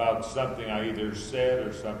about something I either said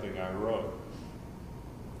or something I wrote.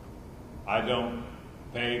 I don't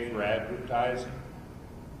pay for advertising,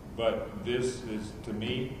 but this is, to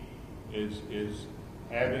me, is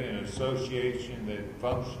having an association that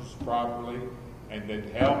functions properly and that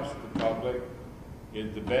helps the public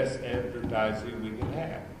is the best advertising we can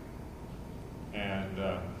have. And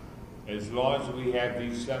as long as we have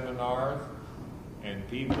these seminars and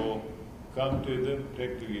people come to them,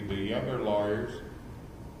 particularly the younger lawyers,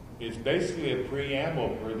 it's basically a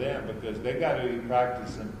preamble for them because they got to be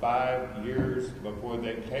practicing 5 years before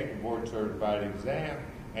they take a board certified exam,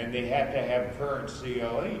 and they have to have current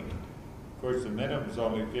CLE. Of course, the minimum is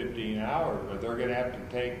only 15 hours, but they're going to have to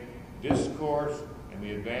take this course and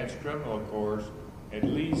the advanced criminal course at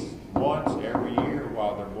least once every year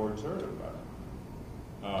while they're board certified.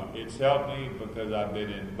 It's helped me because I've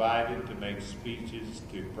been invited to make speeches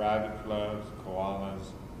to private clubs,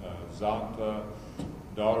 Kiwanis, Zonta,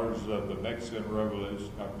 Daughters of the Mexican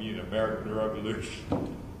Revolution, American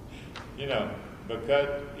Revolution.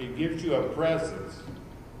 Because it gives you a presence.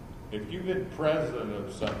 If you've been president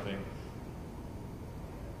of something,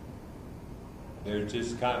 there's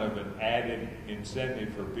just kind of an added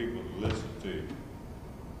incentive for people to listen to you.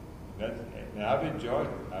 And I've enjoyed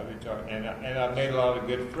it. And I've made a lot of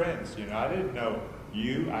good friends. I didn't know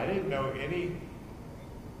you. I didn't know anybody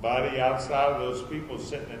outside of those people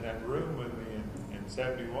sitting in that room with me in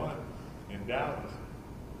 71 in Dallas.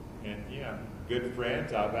 And good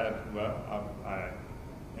friends. I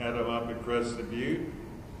had them up at Crested Butte.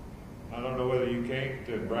 I don't know whether you came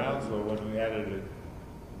to Brownsville when we had it at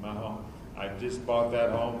my home. I just bought that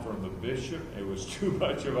home from the bishop. It was too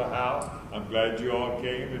much of a house. I'm glad you all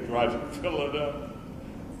came to try to fill it up.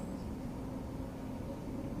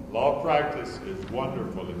 Law practice is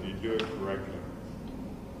wonderful if you do it correctly.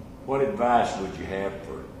 What advice would you have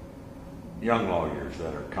for young lawyers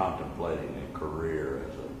that are contemplating a career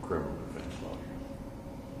as a criminal defense lawyer?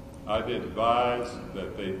 I'd advise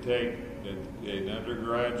that they take an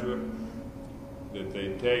undergraduate, that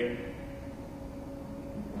they take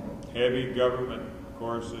heavy government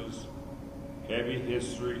courses, heavy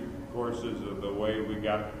history courses of the way we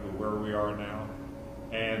got to where we are now,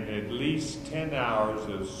 and at least 10 hours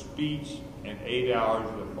of speech and 8 hours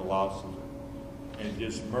of philosophy, and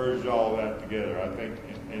just merge all that together, I think,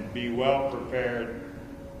 and be well prepared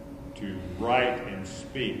to write and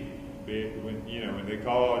speak. When they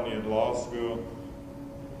call on you in law school,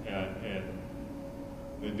 and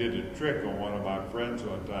they did a trick on one of my friends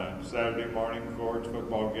one time. Saturday morning court,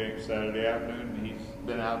 football game Saturday afternoon. He's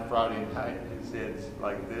been out Friday night. His head's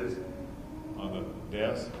like this on the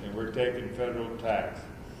desk, and we're taking federal tax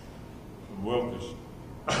from Wilkerson.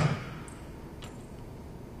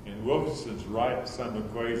 And Wilkerson's writing some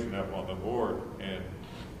equation up on the board, and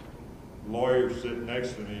lawyer sitting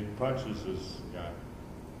next to me punches this guy.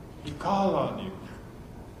 He called on you.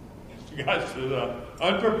 The guy says,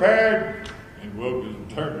 unprepared. And Wilkerson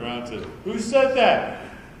turned around and said, who said that?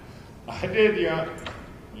 I did,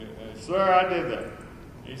 sir, I did that.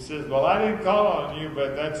 He says, well, I didn't call on you,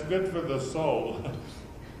 but that's good for the soul.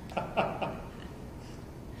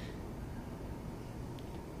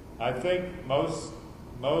 I think most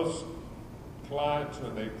clients,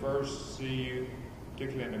 when they first see you,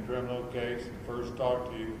 particularly in a criminal case, and first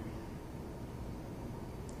talk to you,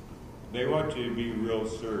 they want you to be real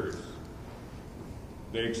serious.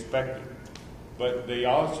 They expect it. But they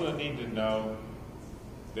also need to know.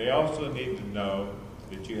 They also need to know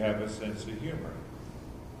that you have a sense of humor,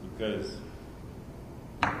 because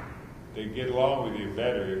they get along with you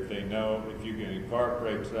better if they know if you can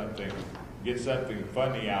incorporate something, get something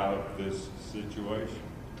funny out of this situation.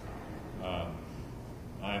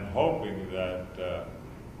 I'm hoping that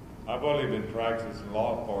I've only been practicing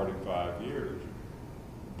law 45 years,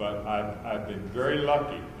 but I've been very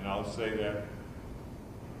lucky, and I'll say that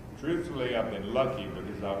truthfully, I've been lucky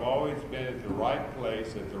because I've always been at the right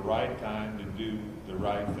place at the right time to do the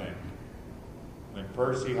right thing. When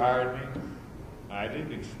Percy hired me, I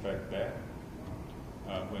didn't expect that.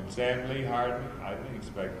 When Sam Lee hired me, I didn't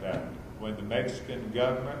expect that. When the Mexican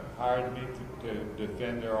government hired me to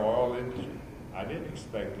defend their oil industry, I didn't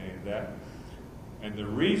expect any of that. And the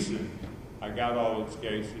reason I got all those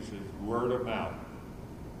cases is word of mouth.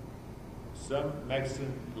 Some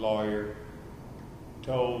Mexican lawyer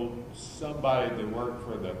told somebody that worked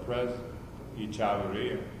for the president,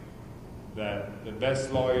 Echeverria, that the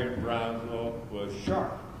best lawyer in Brownsville was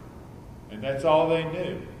Sharpe. And that's all they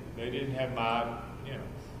knew. They didn't have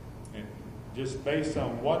and just based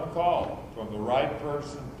on one call from the right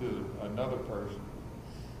person to another person,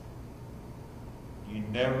 you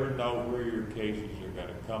never know where your cases are going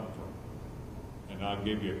to come from. And I'll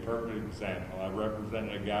give you a perfect example. I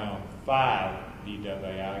represented a guy on 5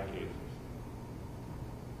 DWI cases.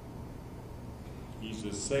 He's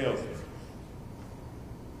a salesman.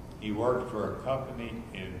 He worked for a company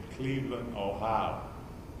in Cleveland, Ohio.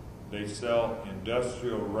 They sell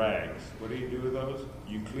industrial rags. What do you do with those?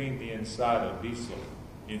 You clean the inside of diesel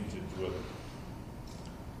engines with them.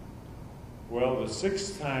 Well, the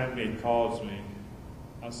 6th time he calls me,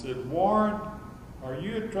 I said, Warren, are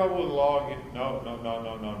you in trouble with law again? No.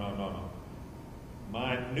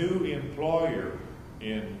 My new employer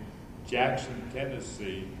in Jackson,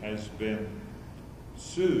 Tennessee has been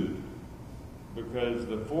sued because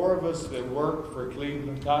the 4 of us that worked for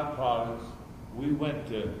Cleveland Cotton Products, we went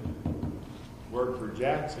to work for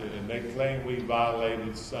Jackson, and they claimed we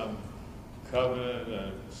violated some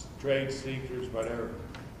covenant, trade secrets, whatever.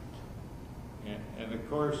 And of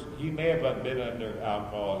course, he may have been under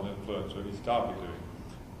alcohol influence when he's talking to me.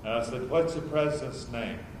 And I said, what's the president's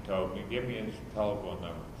name? He told me, give me his telephone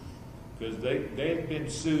number. Because they've been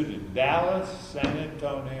sued in Dallas, San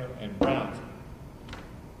Antonio, and Brownsville.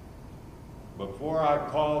 Before I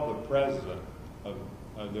called the president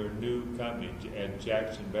of their new company at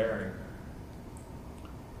Jackson Bearing,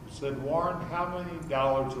 I said, Warren, how many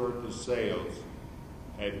dollars worth of sales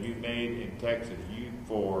have you made in Texas, you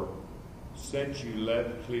 4, since you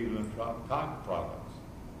left Cleveland Cotton Products?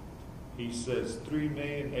 He says,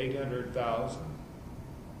 $3,800,000.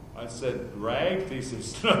 I said, rags? He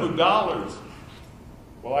says, no dollars.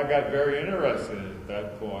 Well, I got very interested at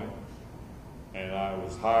that point, and I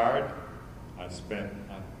was hired. I spent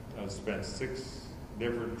 6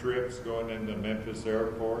 different trips going into Memphis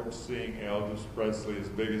Airport, seeing Elvis Presley as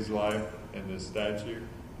big as life in the statue,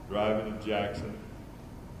 driving to Jackson.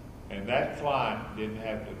 And that client didn't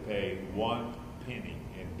have to pay 1 penny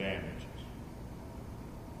in damages.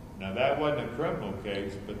 Now, that wasn't a criminal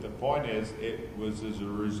case, but the point is, it was as a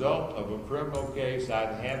result of a criminal case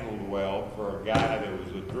I'd handled well for a guy that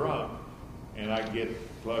was a drunk, and I get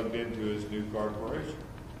plugged into his new corporation.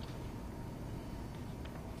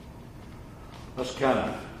 Let's kind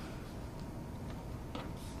of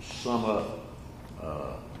sum up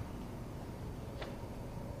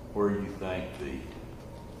where you think the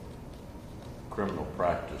criminal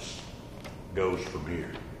practice goes from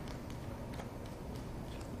here.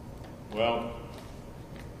 Well,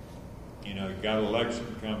 you got an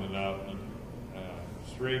election coming up, and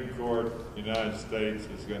Supreme Court, United States,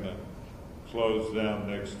 is going to close down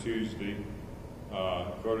next Tuesday.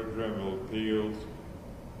 Court of Criminal Appeals.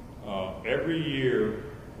 Every year,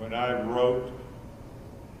 when I wrote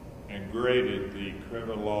and graded the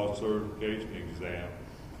criminal law certification exam,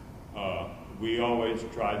 we always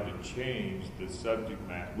tried to change the subject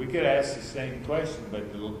matter. We could ask the same question,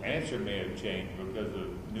 but the answer may have changed because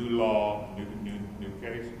of new law, new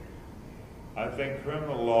cases. I think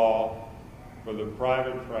criminal law for the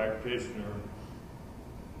private practitioner,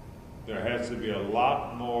 there has to be a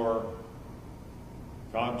lot more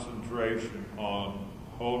concentration on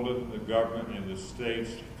holding the government and the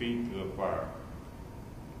state's feet to the fire.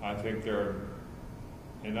 I think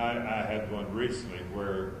and I had one recently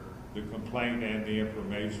where the complaint and the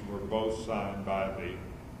information were both signed by the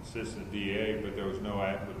assistant DA, but there was no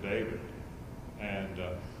affidavit. And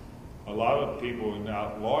a lot of people,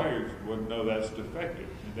 not lawyers, wouldn't know that's defective,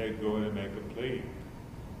 and they'd go in and make a plea.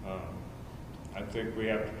 I think we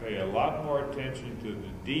have to pay a lot more attention to the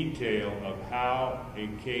detail of how a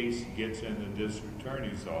case gets in the district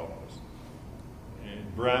attorney's office.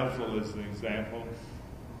 And Brownsville is an example.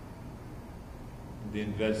 The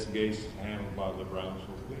investigation is handled by the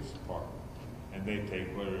Brownsville Police Department, and they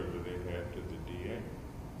take whatever they have to the DA.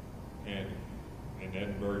 And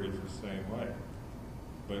Edinburgh is the same way.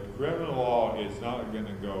 But criminal law is not going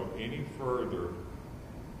to go any further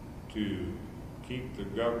to keep the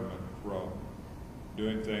government from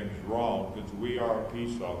doing things wrong, because we are a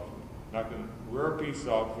peace officer. We're a peace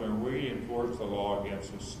officer, and we enforce the law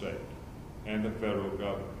against the state and the federal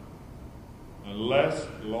government. Unless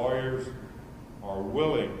lawyers are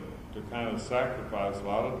willing to kind of sacrifice a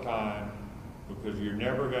lot of time, because you're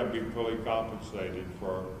never going to be fully compensated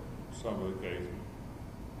for some of the cases,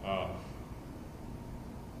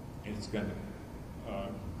 it's going to,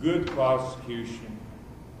 good prosecution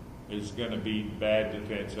is going to beat bad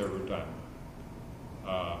defense every time.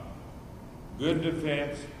 Good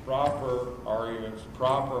defense, proper arguments,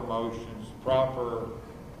 proper motions, proper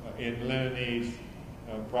in limines,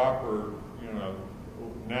 proper,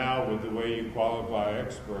 now with the way you qualify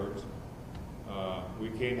experts, we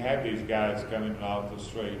can't have these guys coming off the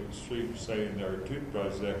street saying they're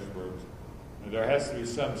toothbrush experts. And there has to be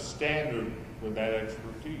some standard for that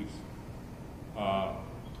expertise.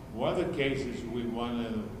 One of the cases we won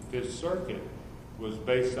in the Fifth Circuit was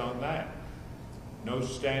based on that. No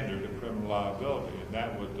standard of criminal liability, and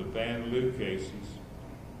that was the Van Loo cases,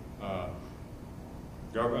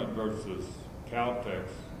 government versus Caltex.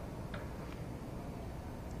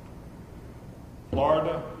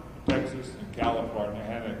 Florida, Texas, and California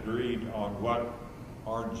had agreed on what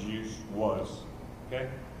orange juice was, okay?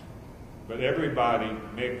 But everybody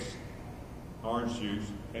mixed orange juice,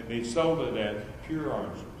 and they sold it as pure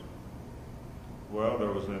orange juice. Well,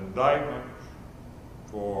 there was an indictment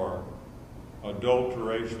for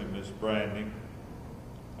adulteration and misbranding,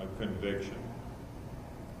 a conviction.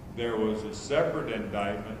 There was a separate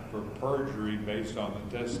indictment for perjury based on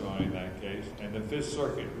the testimony in that case, and the Fifth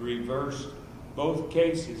Circuit reversed both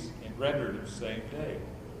cases and rendered it the same day.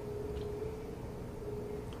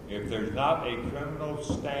 If there's not a criminal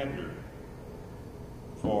standard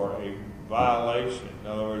for a violation, in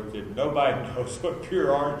other words, if nobody knows what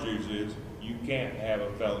pure orange juice is, you can't have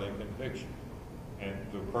a felony conviction. And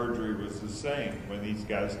the perjury was the same. When these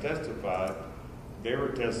guys testified, they were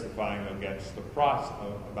testifying against the process,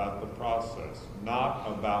 about the process, not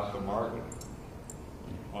about the marketing.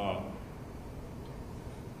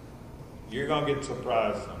 You're going to get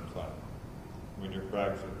surprised sometime when you're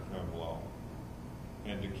practicing criminal law.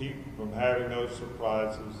 And to keep from having those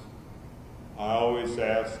surprises, I always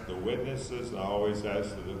ask the witnesses, and I always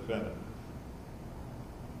ask the defendant,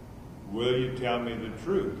 will you tell me the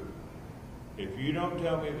truth? If you don't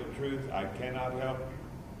tell me the truth, I cannot help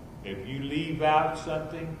you. If you leave out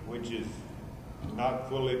something which is not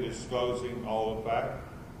fully disclosing all the facts,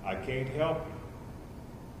 I can't help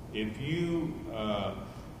you. If you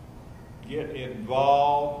get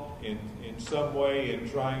involved in some way in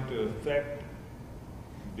trying to affect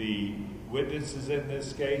the witnesses in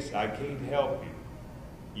this case, I can't help you.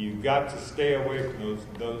 You've got to stay away from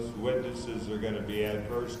those witnesses that are going to be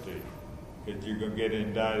adverse to you, because you're going to get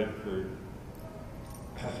indicted for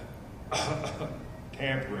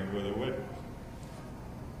tampering with a witness.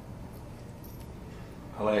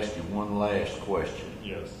 I'll ask you one last question.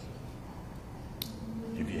 Yes.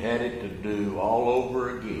 If you had it to do all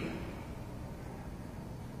over again,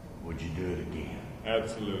 would you do it again?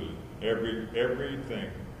 Absolutely.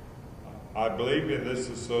 Everything. I believe in this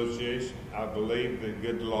association. I believe that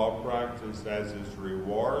good law practice has its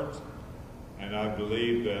rewards, and I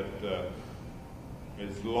believe that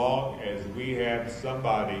as long as we have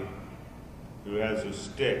somebody who has a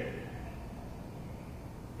stick,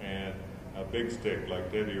 and a big stick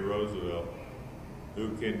like Teddy Roosevelt,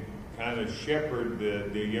 who can kind of shepherd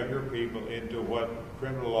the younger people into what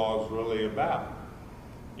criminal law is really about.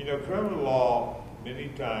 You know, criminal law many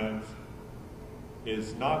times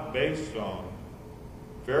is not based on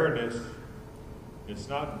fairness. It's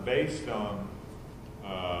not based on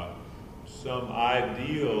some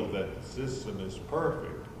ideal that the system is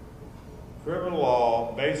perfect. Criminal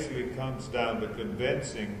law basically comes down to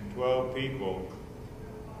convincing 12 people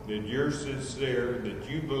that you're sincere, that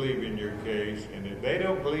you believe in your case, and if they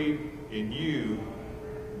don't believe in you,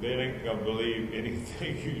 they ain't gonna believe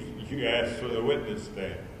anything you ask for the witness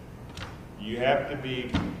stand. You have to be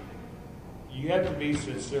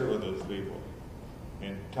sincere with those people,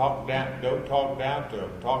 and don't talk down to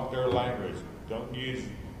them. Talk their language. Don't use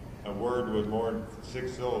a word with more than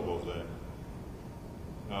 6 syllables in it.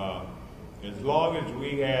 As long as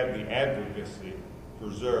we have the advocacy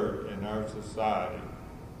preserved in our society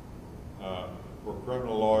for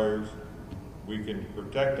criminal lawyers, we can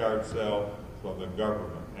protect ourselves from the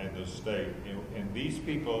government and the state. And these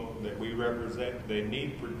people that we represent, they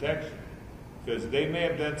need protection because they may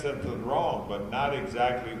have done something wrong, but not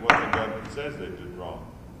exactly what the government says they did wrong.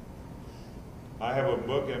 I have a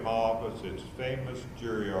book in my office, it's Famous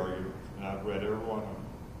Jury Arguments, and I've read every one of them.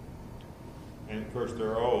 And of course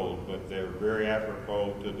they're old, but they're very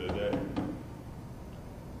apropos to today.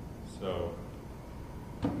 So,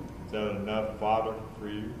 is that enough fodder for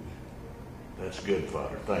you? That's good,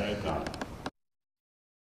 Father. Thank you.